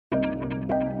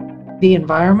the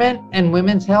environment and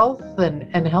women's health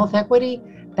and health equity,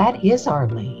 that is our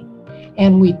lane.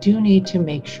 And we do need to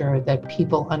make sure that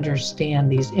people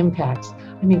understand these impacts.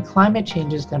 I mean, climate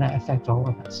change is going to affect all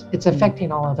of us. It's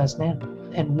affecting all of us now.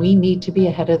 And we need to be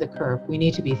ahead of the curve. We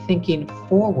need to be thinking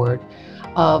forward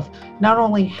of not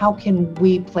only how can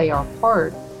we play our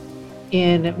part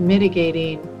in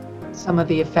mitigating some of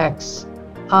the effects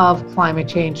of climate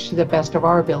change to the best of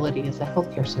our ability as a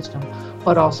healthcare system,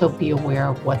 but also be aware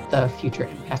of what the future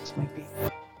impacts might be.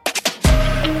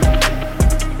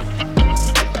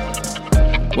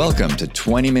 Welcome to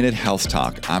 20-Minute Health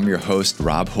Talk. I'm your host,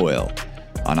 Rob Hoyle.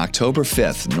 On October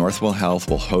 5th, Northwell Health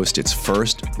will host its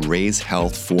first Raise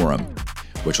Health Forum,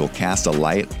 which will cast a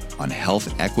light on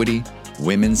health equity,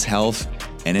 women's health,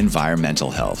 and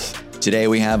environmental health. Today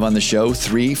we have on the show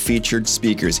 3 featured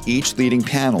speakers, each leading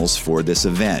panels for this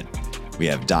event. We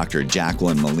have Dr.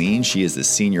 Jacqueline Moline. She is the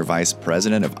Senior Vice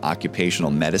President of Occupational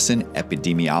Medicine,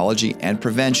 Epidemiology, and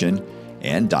Prevention,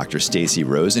 and Dr. Stacy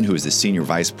Rosen, who is the Senior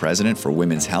Vice President for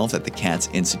Women's Health at the Katz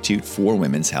Institute for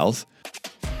Women's Health.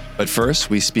 But first,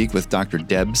 we speak with Dr.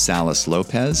 Deb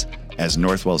Salas-Lopez. As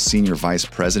Northwell's Senior Vice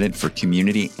President for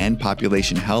Community and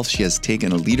Population Health, she has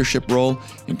taken a leadership role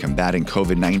in combating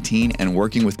COVID-19 and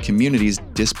working with communities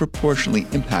disproportionately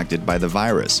impacted by the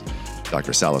virus.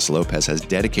 Dr. Salas-Lopez has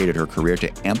dedicated her career to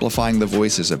amplifying the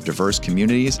voices of diverse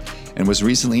communities and was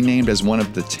recently named as one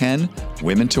of the 10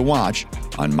 women to watch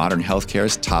on Modern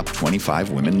Healthcare's top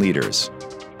 25 women leaders.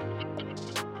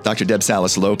 Dr. Deb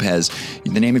Salas-Lopez,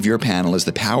 the name of your panel is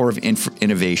The Power of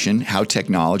Innovation, How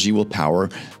Technology Will Power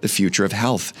the Future of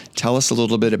Health. Tell us a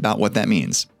little bit about what that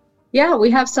means. Yeah, we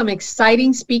have some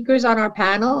exciting speakers on our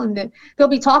panel, and they'll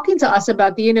be talking to us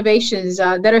about the innovations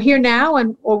that are here now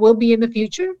and or will be in the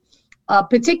future,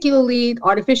 particularly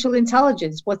artificial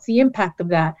intelligence. What's the impact of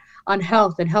that on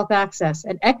health and health access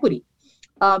and equity?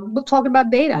 We'll talk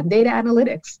about data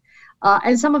analytics.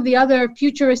 And some of the other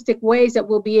futuristic ways that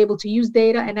we'll be able to use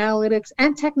data and analytics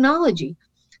and technology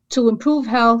to improve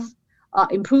health,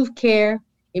 improve care,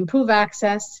 improve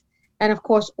access, and of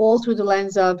course, all through the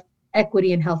lens of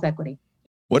equity and health equity.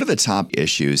 What are the top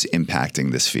issues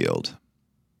impacting this field?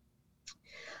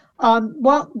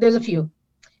 Well, there's a few.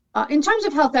 In terms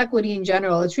of health equity in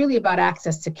general, it's really about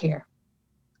access to care.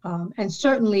 And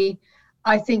certainly,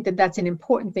 I think that that's an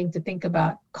important thing to think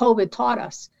about. COVID taught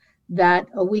us that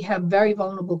we have very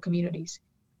vulnerable communities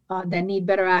that need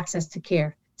better access to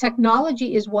care.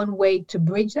 Technology is one way to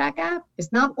bridge that gap.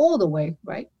 It's not all the way,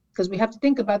 right? Because we have to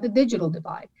think about the digital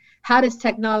divide. How is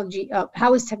technology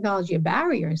a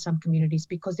barrier in some communities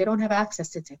because they don't have access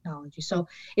to technology? So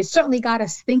it certainly got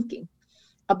us thinking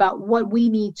about what we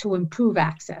need to improve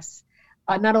access,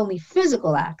 not only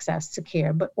physical access to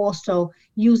care, but also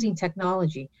using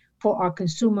technology for our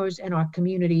consumers and our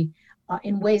community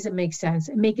in ways that make sense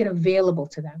and make it available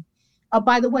to them.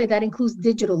 By the way, that includes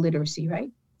digital literacy,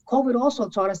 right? COVID also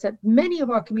taught us that many of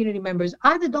our community members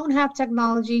either don't have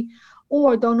technology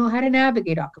or don't know how to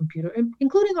navigate our computer,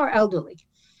 including our elderly.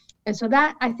 And so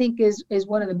that, I think, is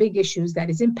one of the big issues that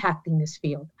is impacting this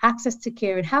field, access to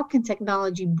care, and how can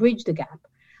technology bridge the gap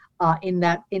in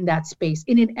that space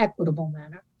in an equitable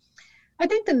manner. I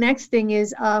think the next thing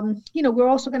is, we're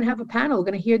also going to have a panel. We're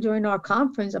going to hear during our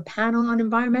conference a panel on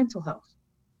environmental health.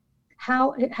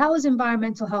 How is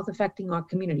environmental health affecting our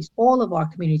communities, all of our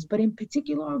communities, but in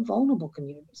particular our vulnerable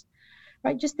communities,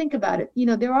 right? Just think about it.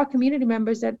 There are community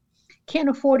members that can't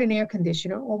afford an air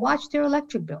conditioner or watch their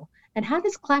electric bill. And how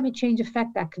does climate change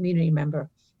affect that community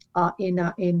member in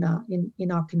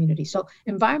our community? So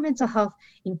environmental health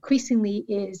increasingly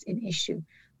is an issue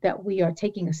that we are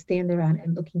taking a stand around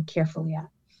and looking carefully at.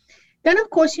 Then, of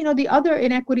course, the other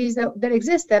inequities that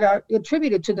exist that are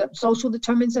attributed to the social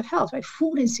determinants of health, right?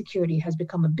 Food insecurity has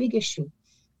become a big issue.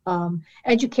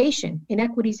 Education,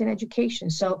 inequities in education.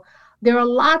 So there are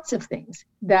lots of things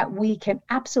that we can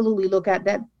absolutely look at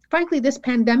that, frankly, this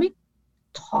pandemic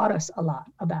taught us a lot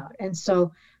about. And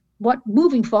so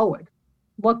moving forward,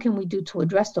 what can we do to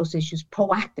address those issues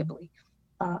proactively?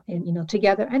 And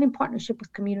together and in partnership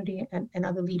with community and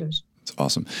other leaders. That's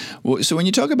awesome. Well, so when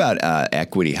you talk about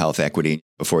equity, health equity,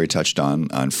 before you touched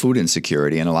on food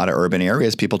insecurity, in a lot of urban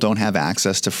areas, people don't have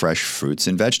access to fresh fruits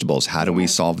and vegetables. How do we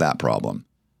solve that problem?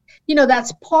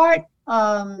 That's part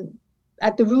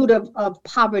at the root of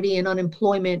poverty and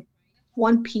unemployment.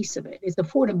 One piece of it is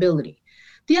affordability.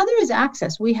 The other is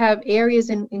access. We have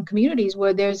areas in communities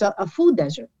where there's a food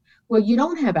desert, where you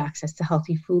don't have access to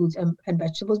healthy foods and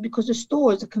vegetables because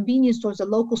the convenience stores, the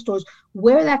local stores,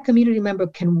 where that community member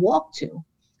can walk to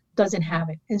doesn't have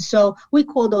it. And so we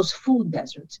call those food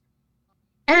deserts.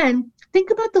 And think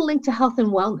about the link to health and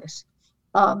wellness.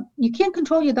 You can't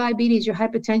control your diabetes, your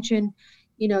hypertension,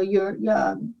 your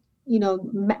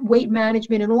weight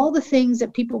management, and all the things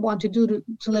that people want to do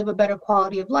to live a better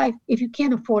quality of life if you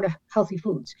can't afford healthy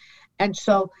foods. And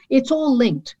so it's all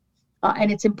linked.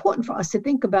 And it's important for us to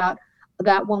think about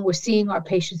that when we're seeing our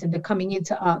patients and they're coming in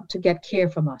to get care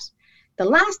from us. The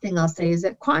last thing I'll say is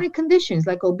that chronic conditions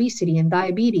like obesity and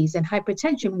diabetes and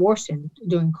hypertension worsened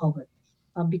during COVID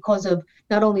because of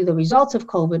not only the results of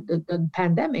COVID, the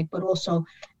pandemic, but also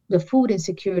the food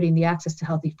insecurity and the access to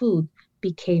healthy food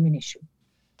became an issue.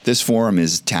 This forum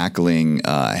is tackling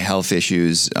health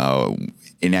issues,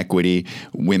 inequity,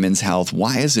 women's health.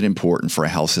 Why is it important for a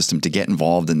health system to get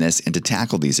involved in this and to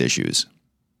tackle these issues?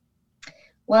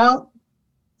 Well,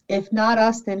 if not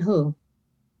us, then who?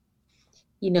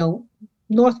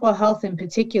 Northwell Health in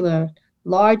particular,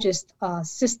 largest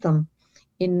system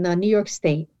in New York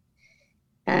State.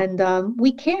 And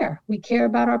we care. We care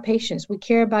about our patients. We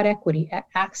care about equity,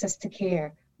 access to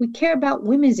care. We care about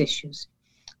women's issues.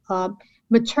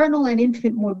 Maternal and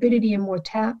infant morbidity and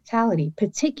mortality,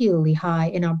 particularly high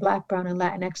in our Black, Brown, and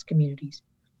Latinx communities.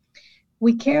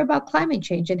 We care about climate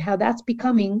change and how that's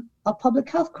becoming a public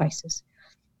health crisis.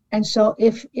 And so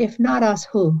if not us,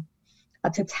 who?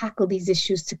 To tackle these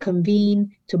issues, to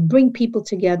convene, to bring people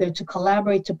together, to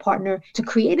collaborate, to partner, to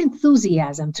create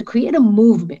enthusiasm, to create a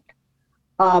movement.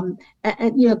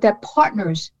 That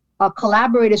partners,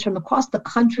 collaborators from across the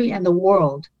country and the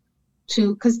world,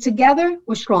 because together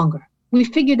we're stronger. We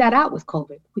figured that out with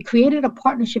COVID. We created a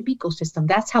partnership ecosystem.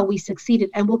 That's how we succeeded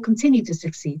and will continue to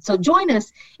succeed. So join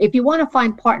us if you want to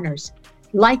find partners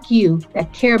like you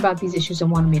that care about these issues and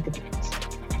want to make a difference.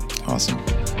 Awesome.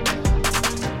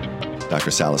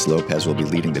 Dr. Salas Lopez will be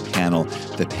leading the panel,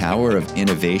 The Power of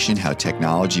Innovation, How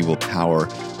Technology Will Power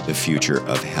the Future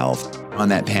of Health. On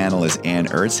that panel is Ann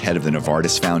Ertz, head of the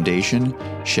Novartis Foundation,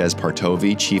 Shez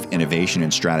Partovi, Chief Innovation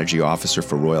and Strategy Officer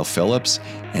for Royal Philips,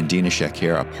 and Dina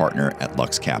Shakir, a partner at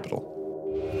Lux Capital.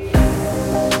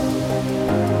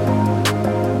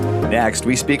 Next,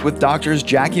 we speak with doctors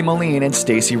Jackie Moline and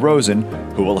Stacy Rosen,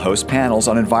 who will host panels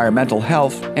on environmental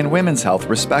health and women's health,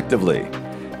 respectively.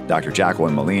 Dr.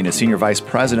 Jacqueline Moline is Senior Vice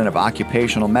President of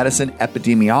Occupational Medicine,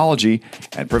 Epidemiology,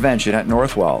 and Prevention at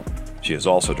Northwell. She is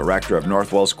also director of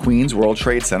Northwell's Queens World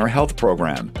Trade Center Health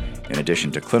Program. In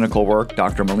addition to clinical work,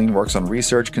 Dr. Moline works on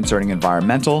research concerning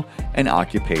environmental and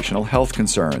occupational health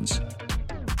concerns.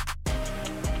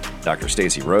 Dr.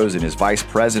 Stacy Rosen is Vice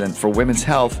President for Women's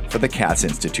Health for the Katz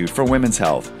Institute for Women's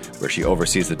Health, where she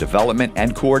oversees the development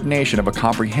and coordination of a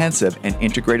comprehensive and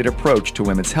integrated approach to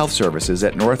women's health services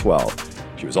at Northwell.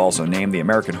 She was also named the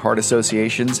American Heart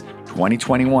Association's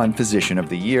 2021 Physician of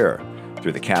the Year.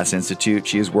 Through the Katz Institute,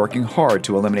 she is working hard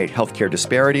to eliminate healthcare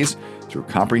disparities through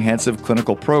comprehensive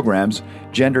clinical programs,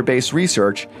 gender-based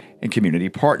research, and community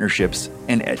partnerships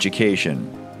and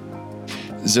education.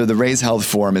 So the Raise Health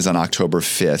Forum is on October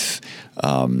 5th.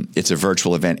 It's a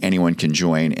virtual event. Anyone can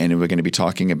join. And we're going to be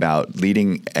talking about,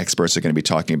 leading experts are going to be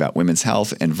talking about women's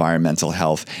health, environmental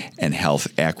health, and health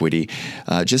equity.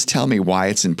 Just tell me why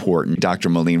it's important, Dr.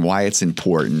 Moline, why it's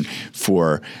important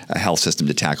for a health system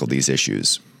to tackle these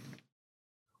issues.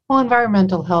 Well,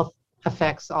 environmental health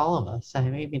affects all of us. I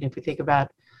mean, if we think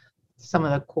about some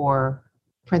of the core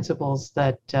principles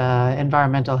that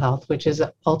environmental health, which is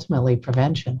ultimately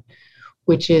prevention,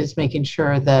 which is making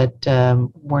sure that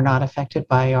we're not affected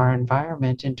by our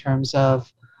environment in terms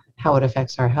of how it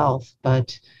affects our health.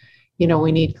 But,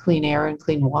 we need clean air and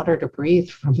clean water to breathe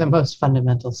from the most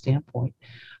fundamental standpoint.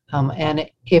 And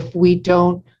if we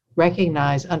don't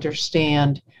recognize,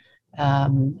 understand,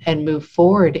 and move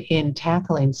forward in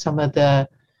tackling some of the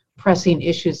pressing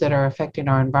issues that are affecting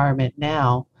our environment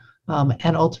now,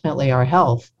 and ultimately our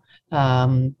health,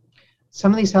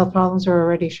 some of these health problems are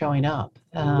already showing up,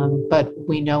 but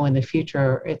we know in the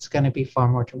future it's going to be far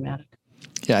more dramatic.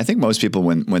 Yeah, I think most people,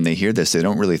 when they hear this, they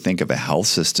don't really think of a health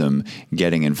system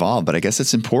getting involved, but I guess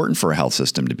it's important for a health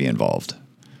system to be involved.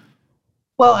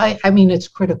 Well, I mean, it's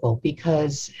critical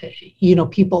because,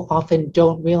 people often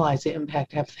don't realize the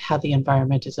impact of how the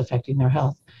environment is affecting their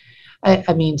health.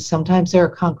 I mean, sometimes there are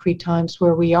concrete times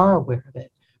where we are aware of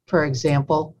it. For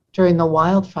example, during the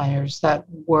wildfires that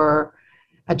were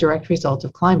a direct result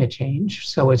of climate change,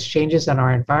 so it's changes in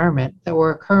our environment that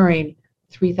were occurring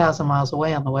 3,000 miles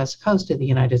away on the west coast of the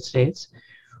United States,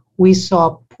 we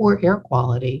saw poor air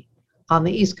quality on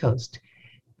the East Coast.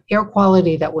 Air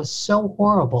quality that was so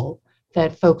horrible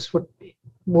that folks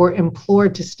were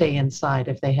implored to stay inside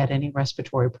if they had any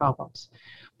respiratory problems.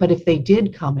 But if they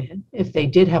did come in, if they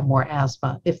did have more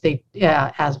asthma,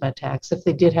 asthma attacks, if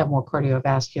they did have more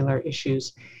cardiovascular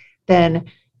issues, then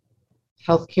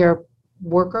healthcare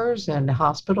workers and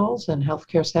hospitals and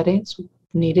healthcare settings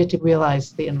needed to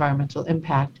realize the environmental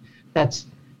impact that's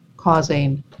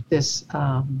causing this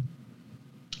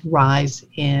rise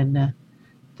in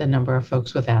the number of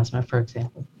folks with asthma, for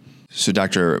example. So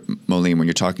Dr. Moline, when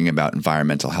you're talking about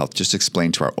environmental health, just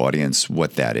explain to our audience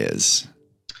what that is.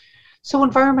 So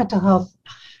environmental health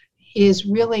is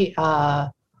really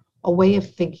a way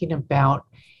of thinking about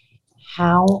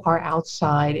how our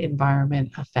outside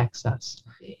environment affects us.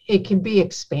 It can be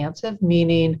expansive,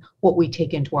 meaning what we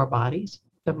take into our bodies.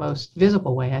 The most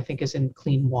visible way, I think, is in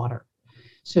clean water.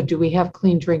 So do we have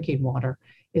clean drinking water?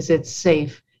 Is it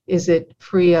safe? Is it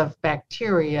free of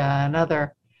bacteria and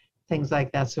other things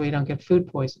like that so we don't get food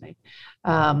poisoning?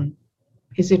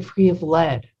 Is it free of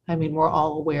lead? I mean, we're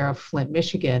all aware of Flint,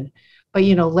 Michigan, but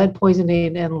lead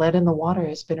poisoning and lead in the water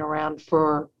has been around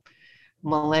for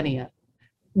millennia.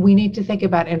 We need to think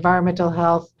about environmental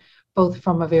health both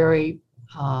from a very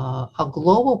a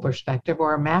global perspective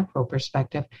or a macro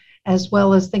perspective, as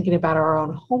well as thinking about our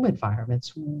own home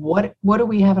environments. What do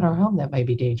we have in our home that might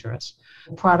be dangerous?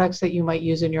 Products that you might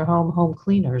use in your home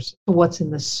cleaners. What's in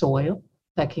the soil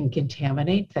that can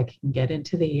contaminate, that can get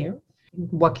into the air?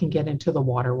 What can get into the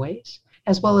waterways,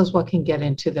 as well as what can get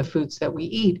into the foods that we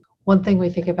eat? One thing we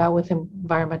think about with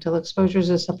environmental exposures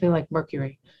is something like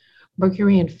mercury.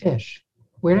 Mercury in fish.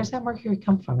 Where does that mercury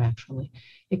come from, actually?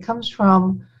 It comes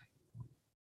from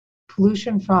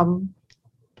pollution from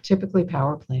typically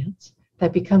power plants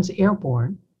that becomes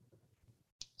airborne.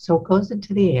 So it goes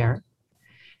into the air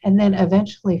and then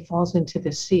eventually falls into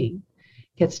the sea,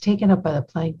 gets taken up by the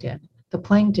plankton. The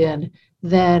plankton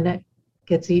then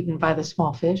gets eaten by the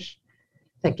small fish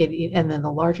that get eaten, and then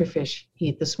the larger fish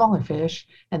eat the smaller fish,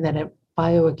 and then it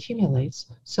bioaccumulates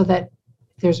so that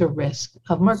there's a risk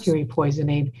of mercury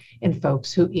poisoning in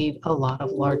folks who eat a lot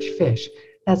of large fish.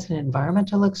 That's an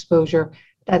environmental exposure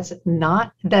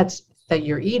that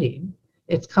you're eating.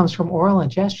 It comes from oral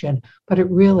ingestion, but it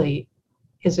really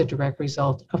is a direct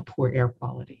result of poor air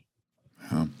quality.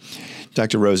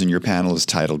 Dr. Rosen, your panel is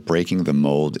titled Breaking the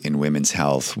Mold in Women's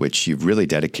Health, which you've really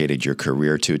dedicated your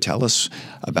career to. Tell us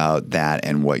about that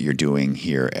and what you're doing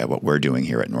here, what we're doing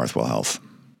here at Northwell Health.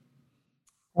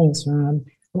 Thanks, Rob.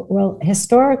 Well,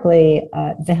 historically,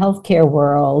 the healthcare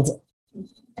world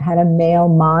had a male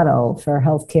model for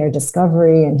healthcare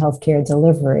discovery and healthcare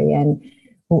delivery. And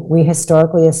we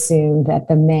historically assumed that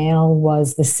the male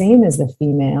was the same as the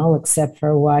female, except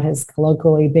for what has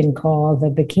colloquially been called the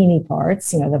bikini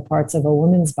parts, the parts of a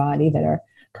woman's body that are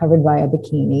covered by a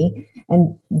bikini.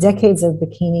 And decades of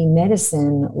bikini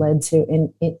medicine led to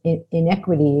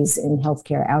inequities in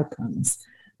healthcare outcomes.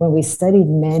 When we studied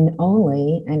men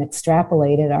only and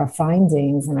extrapolated our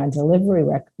findings and our delivery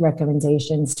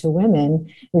recommendations to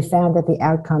women, we found that the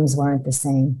outcomes weren't the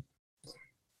same.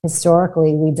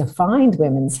 Historically, we defined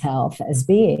women's health as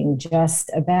being just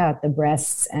about the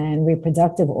breasts and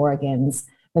reproductive organs.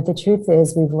 But the truth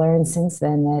is, we've learned since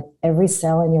then that every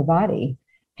cell in your body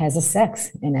has a sex,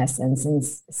 in essence. And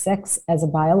sex as a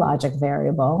biologic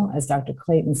variable, as Dr.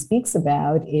 Clayton speaks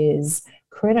about, is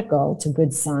critical to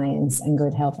good science and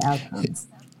good health outcomes.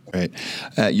 Right.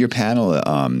 Your panel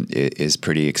is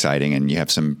pretty exciting, and you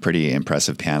have some pretty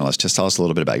impressive panelists. Just tell us a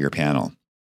little bit about your panel.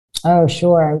 Oh,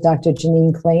 sure. Dr.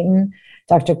 Janine Clayton.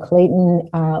 Dr. Clayton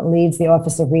leads the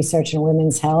Office of Research in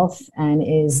Women's Health and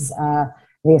is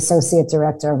the Associate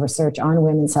Director of Research on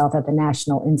Women's Health at the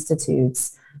National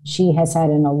Institutes. She has had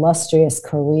an illustrious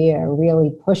career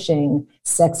really pushing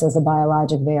sex as a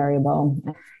biologic variable.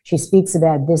 She speaks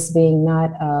about this being not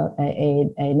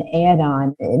an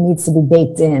add-on. It needs to be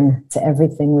baked in to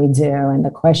everything we do. And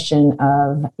the question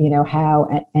of, how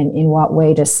and in what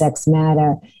way does sex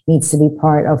matter needs to be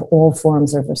part of all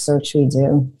forms of research we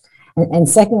do. And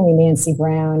secondly, Nancy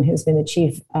Brown, who's been the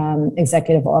Chief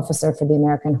Executive Officer for the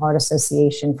American Heart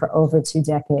Association for over 2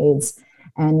 decades.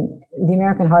 And the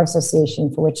American Heart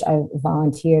Association, for which I've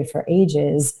volunteered for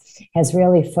ages, has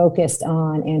really focused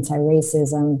on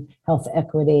anti-racism, health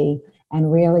equity, and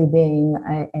really being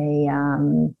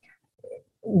a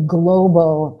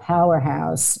global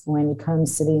powerhouse when it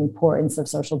comes to the importance of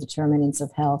social determinants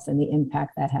of health and the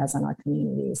impact that has on our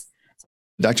communities.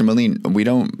 Dr. Moline,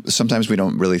 sometimes we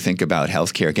don't really think about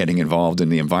healthcare getting involved in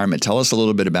the environment. Tell us a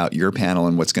little bit about your panel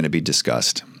and what's going to be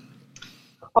discussed.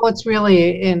 Oh, it's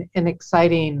really an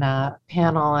exciting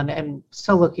panel, and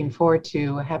so looking forward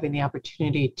to having the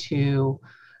opportunity to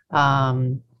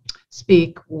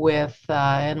speak with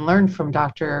and learn from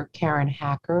Dr. Karen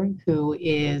Hacker, who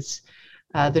is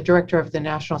the director of the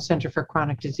National Center for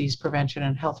Chronic Disease Prevention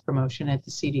and Health Promotion at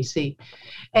the CDC.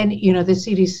 And, the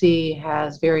CDC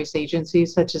has various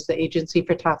agencies, such as the Agency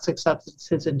for Toxic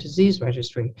Substances and Disease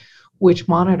Registry, which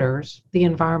monitors the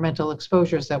environmental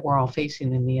exposures that we're all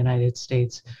facing in the United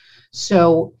States.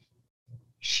 So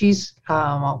she's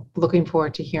looking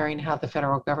forward to hearing how the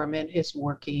federal government is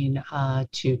working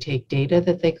to take data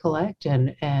that they collect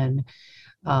and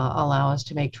allow us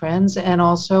to make trends. And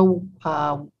also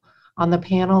on the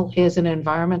panel is an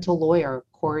environmental lawyer,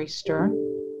 Corey Stern,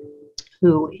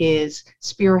 who is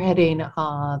spearheading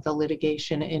the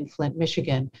litigation in Flint,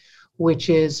 Michigan, which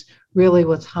is really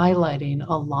what's highlighting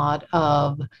a lot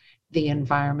of the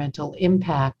environmental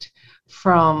impact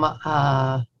from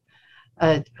a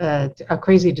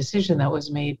crazy decision that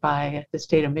was made by the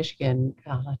state of Michigan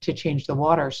to change the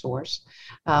water source,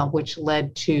 which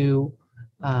led to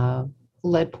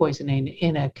lead poisoning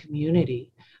in a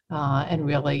community and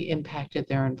really impacted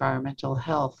their environmental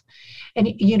health. And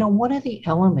you know, one of the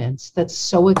elements that's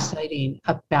so exciting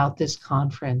about this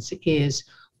conference is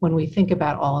when we think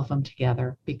about all of them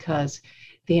together, because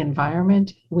the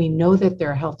environment, we know that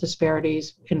there are health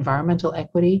disparities, environmental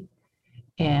equity,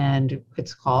 and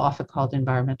it's often called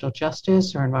environmental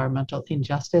justice or environmental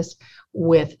injustice,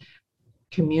 with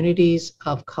communities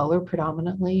of color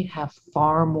predominantly have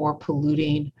far more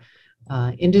polluting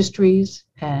industries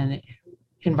and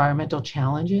environmental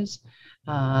challenges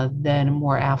than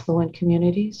more affluent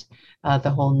communities. The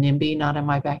whole NIMBY, not in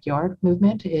my backyard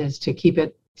movement, is to keep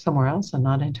it somewhere else and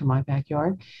not into my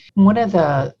backyard. One of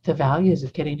the values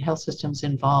of getting health systems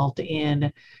involved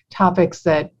in topics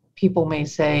that people may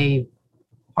say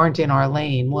aren't in our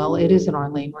lane. Well, it is in our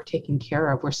lane. We're taking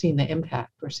care of. We're seeing the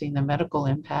impact. We're seeing the medical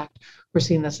impact. We're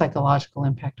seeing the psychological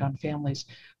impact on families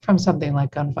from something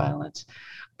like gun violence.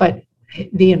 But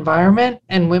the environment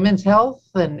and women's health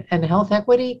and health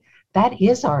equity, that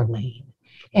is our lane.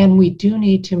 And we do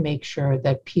need to make sure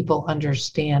that people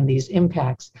understand these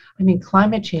impacts. I mean,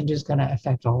 climate change is going to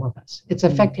affect all of us. It's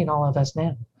affecting all of us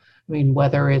now. I mean,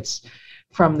 whether it's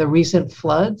from the recent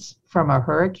floods, from a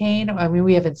hurricane, I mean,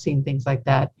 we haven't seen things like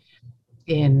that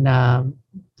in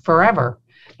forever,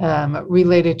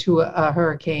 related to a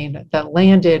hurricane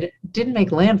that didn't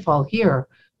make landfall here,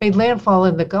 made landfall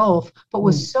in the Gulf, but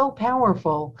was so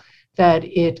powerful that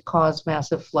it caused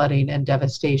massive flooding and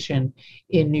devastation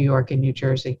in New York and New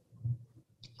Jersey.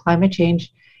 Climate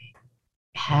change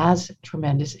has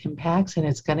tremendous impacts, and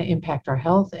it's going to impact our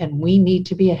health, and we need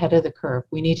to be ahead of the curve.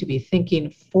 We need to be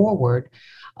thinking forward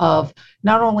of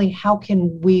not only how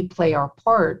can we play our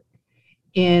part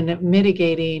in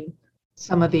mitigating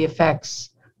some of the effects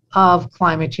of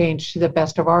climate change to the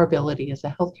best of our ability as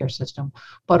a healthcare system,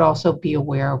 but also be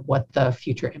aware of what the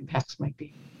future impacts might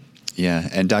be. Yeah,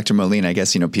 and Dr. Moline, I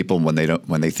guess, you know, people when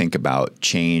they think about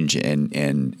change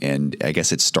and I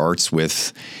guess it starts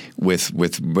with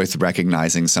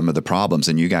recognizing some of the problems,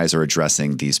 and you guys are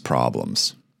addressing these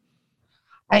problems.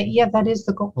 Yeah, that is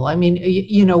the goal. I mean,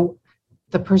 you know,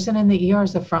 the person in the ER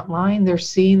is the front line. They're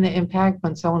seeing the impact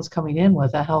when someone's coming in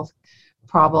with a health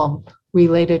problem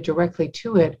related directly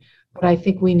to it. But I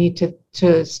think we need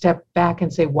to step back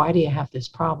and say, why do you have this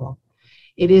problem?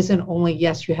 It isn't only,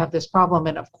 yes, you have this problem,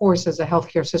 and of course, as a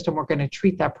healthcare system, we're going to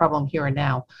treat that problem here and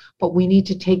now, but we need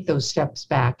to take those steps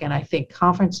back. And I think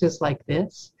conferences like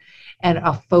this and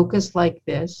a focus like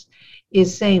this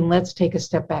is saying, let's take a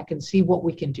step back and see what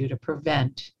we can do to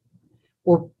prevent,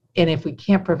 and if we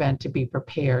can't prevent, to be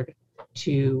prepared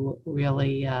to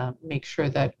really make sure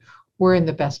that we're in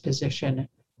the best position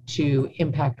to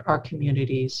impact our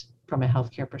communities from a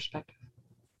healthcare perspective.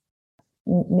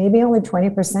 Maybe only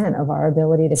 20% of our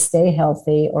ability to stay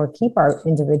healthy or keep our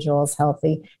individuals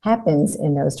healthy happens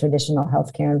in those traditional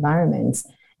healthcare environments.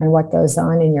 And what goes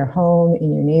on in your home,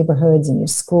 in your neighborhoods, in your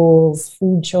schools,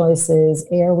 food choices,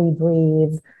 air we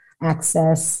breathe,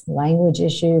 access, language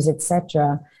issues,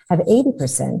 etc., have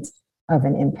 80% of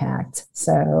an impact.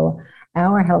 So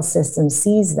our health system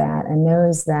sees that and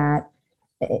knows that,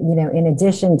 you know, in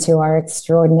addition to our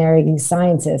extraordinary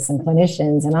scientists and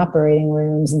clinicians and operating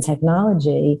rooms and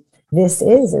technology, this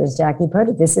is, as Jackie put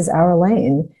it, this is our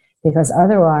lane, because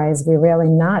otherwise we're really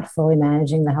not fully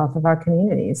managing the health of our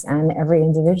communities and every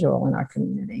individual in our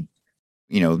community.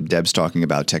 You know, Deb's talking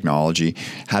about technology.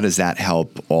 How does that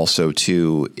help also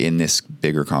too in this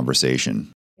bigger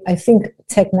conversation? I think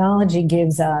technology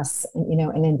gives us, you know,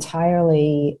 an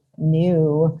entirely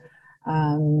new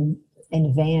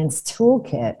advanced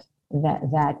toolkit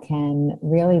that can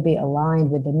really be aligned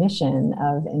with the mission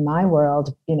of, in my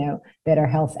world, you know, better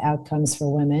health outcomes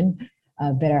for women,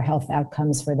 better health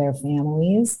outcomes for their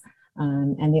families.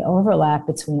 And the overlap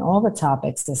between all the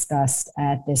topics discussed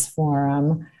at this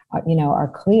forum, you know, are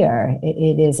clear.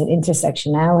 It is an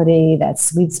intersectionality, that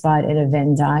sweet spot in a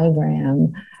Venn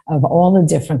diagram of all the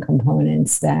different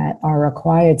components that are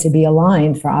required to be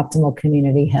aligned for optimal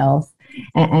community health.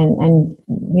 And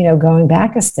going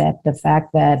back a step, the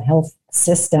fact that health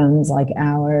systems like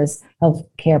ours,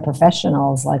 healthcare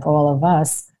professionals like all of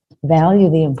us, value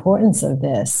the importance of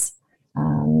this,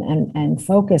 and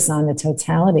focus on the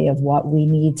totality of what we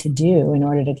need to do in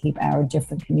order to keep our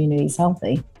different communities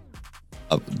healthy.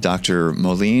 Dr.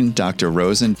 Moline, Dr.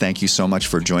 Rosen, thank you so much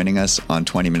for joining us on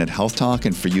 20 Minute Health Talk.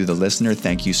 And for you, the listener,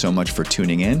 thank you so much for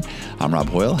tuning in. I'm Rob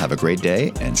Hoyle. Have a great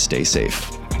day and stay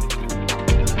safe.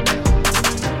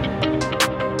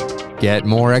 Get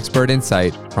more expert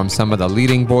insight from some of the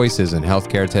leading voices in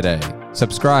healthcare today.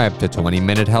 Subscribe to 20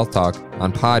 Minute Health Talk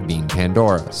on Podbean,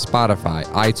 Pandora, Spotify,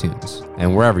 iTunes,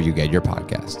 and wherever you get your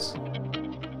podcasts.